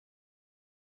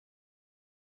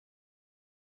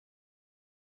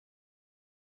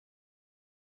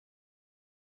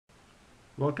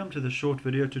Welcome to the short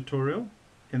video tutorial.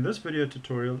 In this video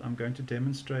tutorial I'm going to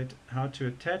demonstrate how to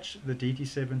attach the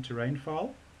DT7 terrain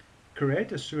file,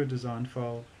 create a sewer design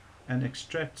file, and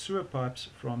extract sewer pipes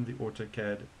from the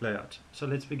AutoCAD layout. So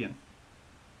let's begin.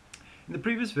 In the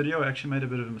previous video I actually made a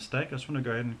bit of a mistake. I just want to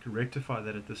go ahead and rectify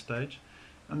that at this stage.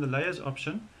 On the layers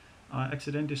option I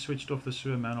accidentally switched off the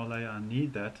sewer manhole layer. I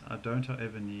need that. I don't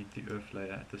however need the earth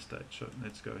layer at this stage. So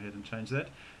let's go ahead and change that.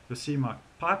 You'll see my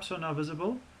pipes are now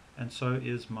visible, and so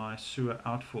is my sewer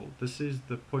outfall. This is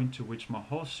the point to which my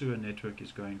whole sewer network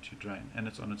is going to drain, and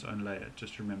it's on its own layer.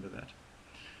 Just remember that.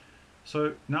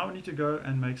 So now we need to go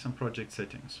and make some project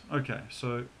settings. Okay,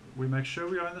 so we make sure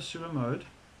we are in the sewer mode.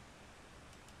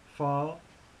 File,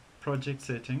 project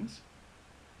settings,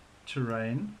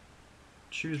 terrain,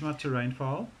 choose my terrain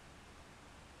file,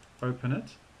 open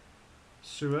it,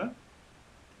 sewer,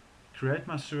 create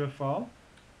my sewer file,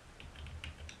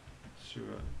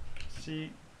 sewer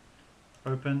C,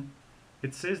 open.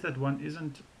 It says that one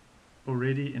isn't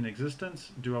already in existence.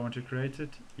 Do I want to create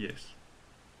it? Yes.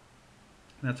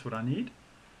 That's what I need.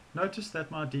 Notice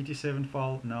that my DT7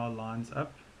 file now lines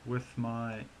up with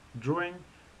my drawing.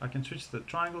 I can switch the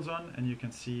triangles on and you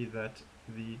can see that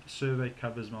the survey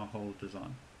covers my whole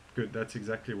design. Good, that's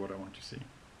exactly what I want to see.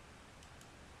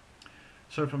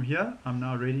 So from here I'm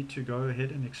now ready to go ahead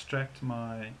and extract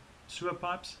my sewer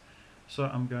pipes. So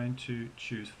I'm going to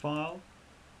choose File,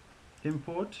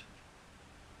 Import,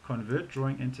 Convert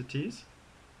Drawing Entities,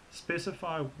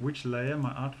 specify which layer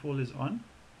my outfall is on.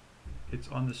 It's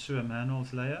on the sewer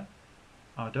manholes layer.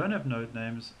 I don't have node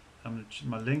names.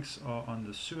 My links are on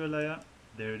the sewer layer.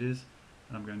 There it is.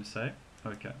 And I'm going to say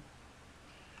OK.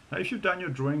 Now if you've done your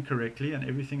drawing correctly and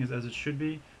everything is as it should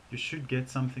be, you should get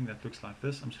something that looks like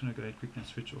this. I'm just going to go ahead quickly and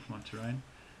switch off my terrain.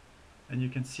 And you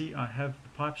can see I have the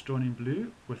pipes drawn in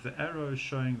blue with the arrows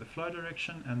showing the flow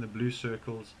direction and the blue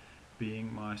circles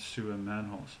being my sewer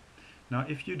manholes. Now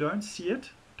if you don't see it,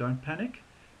 don't panic.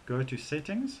 Go to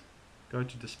Settings, go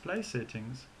to Display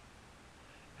Settings,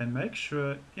 and make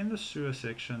sure in the sewer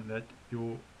section that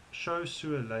your Show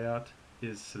Sewer Layout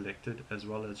is selected, as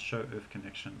well as Show Earth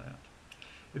Connection Layout.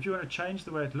 If you want to change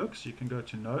the way it looks, you can go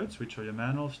to Nodes, which are your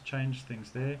manholes, change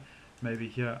things there. Maybe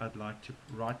here I'd like to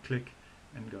right click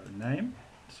and go Name.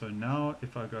 So now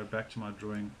if I go back to my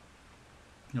drawing,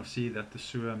 you'll see that the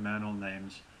sewer manhole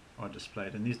names are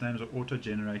displayed, and these names are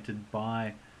auto-generated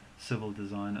by Civil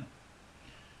Designer.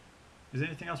 Is there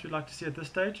anything else we'd like to see at this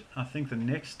stage? I think the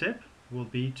next step will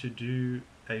be to do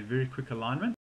a very quick alignment.